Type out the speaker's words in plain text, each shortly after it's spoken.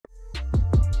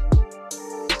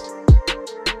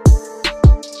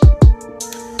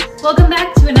Welcome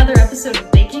back to another episode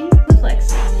of Baking with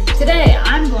Lexi. Today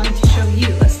I'm going to show you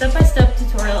a step-by-step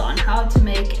tutorial on how to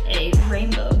make a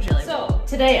rainbow jelly roll. So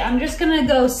today I'm just gonna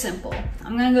go simple.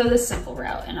 I'm gonna go the simple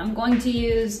route and I'm going to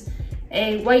use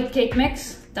a white cake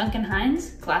mix, Duncan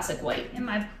Hines, classic white. In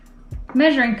my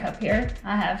measuring cup here,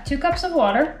 I have 2 cups of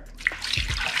water.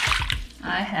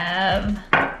 I have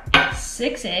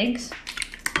 6 eggs,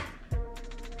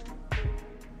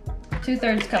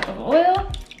 2/3 cup of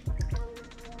oil.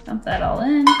 Dump that all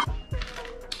in.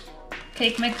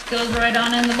 Cake mix goes right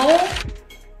on in the bowl.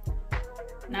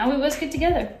 Now we whisk it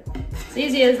together. It's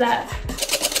easy as that.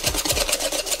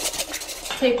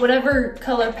 Take whatever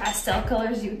color pastel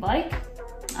colors you'd like.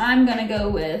 I'm gonna go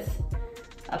with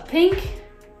a pink,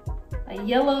 a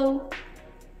yellow,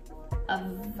 a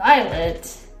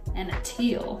violet, and a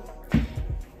teal.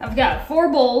 I've got 4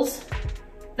 bowls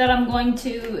that I'm going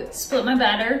to split my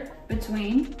batter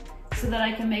between so that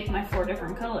I can make my 4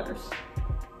 different colors.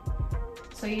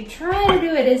 So you try to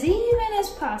do it as even as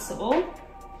possible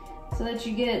so that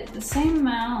you get the same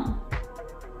amount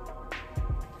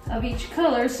of each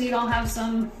color so you don't have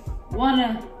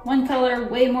one color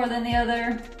way more than the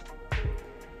other,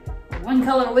 or one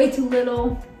color way too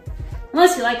little.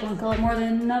 Unless you like one color more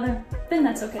than another, then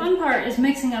that's okay. The fun part is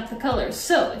mixing up the colors.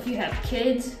 So if you have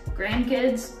kids,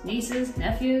 grandkids, nieces,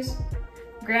 nephews,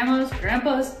 grandmas,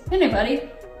 grandpas, anybody,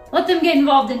 let them get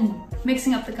involved in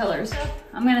mixing up the colors.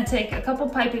 I'm gonna take a couple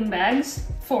piping bags,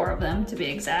 4 of them to be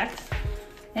exact.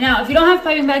 And now if you don't have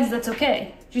piping bags, that's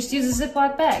okay. Just use a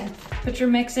Ziploc bag. Put your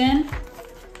mix in,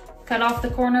 cut off the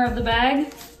corner of the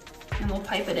bag, and we'll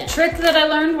pipe it in. Trick that I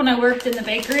learned when I worked in the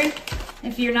bakery,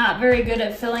 if you're not very good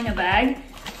at filling a bag,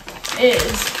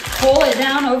 is pull it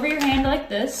down over your hand like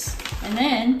this, and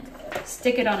then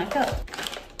stick it on a cup.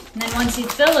 And then once you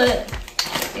fill it,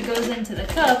 it goes into the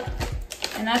cup,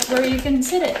 and that's where you can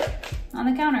sit it on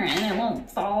the counter, and it won't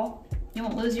fall. You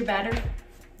won't lose your batter.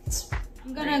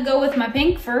 I'm gonna go with my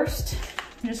pink first.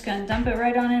 I'm just gonna dump it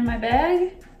right on in my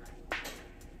bag.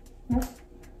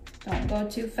 Don't go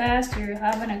too fast, you'll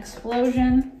have an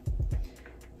explosion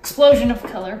of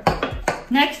color.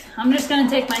 Next, I'm just gonna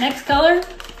take my next color,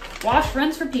 wash,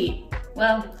 rinse, repeat.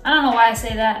 Well, I don't know why I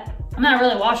say that. I'm not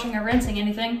really washing or rinsing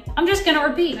anything. I'm just gonna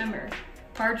repeat. Remember,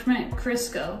 parchment,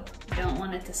 Crisco. You don't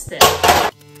want it to stick.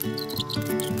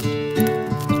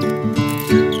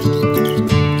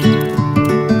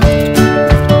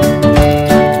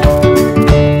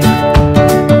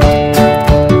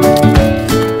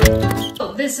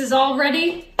 So this is all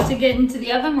ready to get into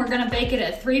the oven. We're gonna bake it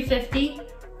at 350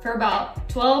 for about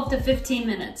 12 to 15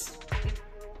 minutes.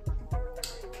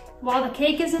 While the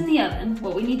cake is in the oven,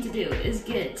 what we need to do is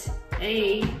get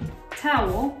a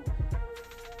towel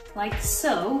like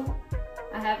so.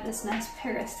 I have this nice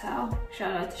Paris towel,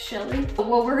 shout out to Shelly.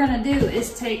 What we're gonna do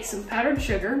is take some powdered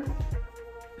sugar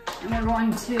and we're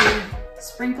going to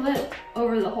sprinkle it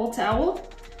over the whole towel.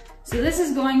 So this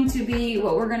is going to be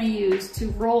what we're gonna use to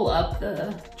roll up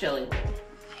the jelly roll.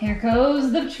 Here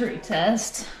goes the true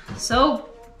test. So,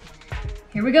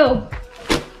 here we go.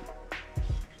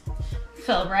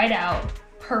 Fell right out,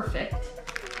 perfect.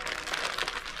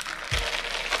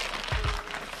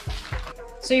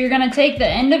 So you're gonna take the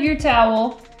end of your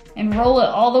towel and roll it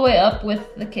all the way up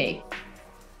with the cake.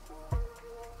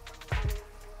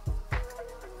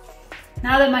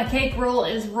 Now that my cake roll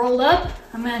is rolled up,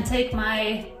 I'm gonna take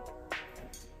my,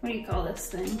 what do you call this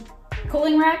thing?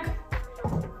 Cooling rack.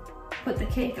 Put the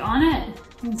cake on it,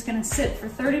 and it's gonna sit for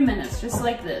 30 minutes, just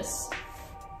like this.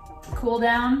 Cool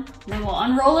down, then we'll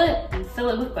unroll it and fill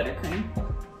it with buttercream.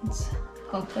 Let's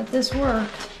hope that this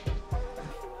worked.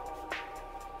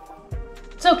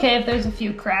 It's okay if there's a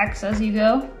few cracks as you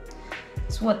go.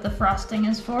 It's what the frosting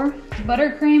is for. The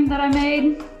buttercream that I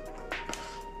made,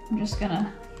 I'm just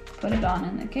gonna put it on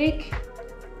in the cake,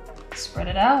 spread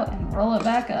it out, and roll it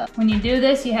back up. When you do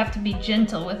this, you have to be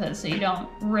gentle with it so you don't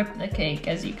rip the cake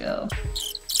as you go.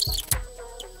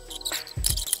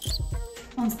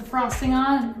 Once the frosting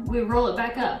on, we roll it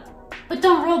back up. But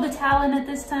don't roll the towel in it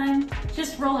this time,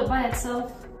 just roll it by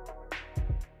itself.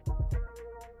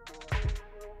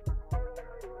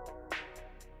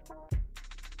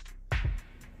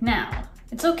 Now,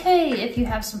 it's okay if you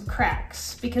have some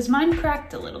cracks, because mine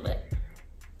cracked a little bit.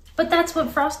 But that's what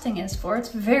frosting is for, it's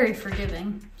very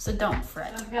forgiving, so don't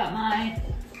fret. I've got my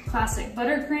classic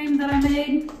buttercream that I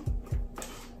made.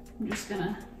 I'm just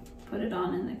gonna put it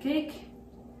on in the cake,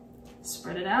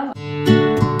 spread it out.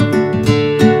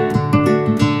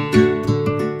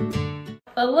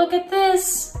 But look at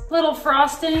this, little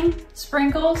frosting,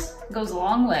 sprinkles, goes a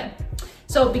long way.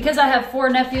 So because I have 4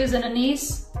 nephews and a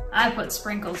niece, I put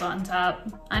sprinkles on top.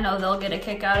 I know they'll get a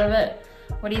kick out of it.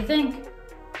 What do you think?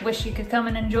 Wish you could come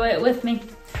and enjoy it with me.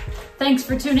 Thanks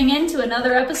for tuning in to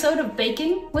another episode of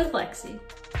Baking with Lexi.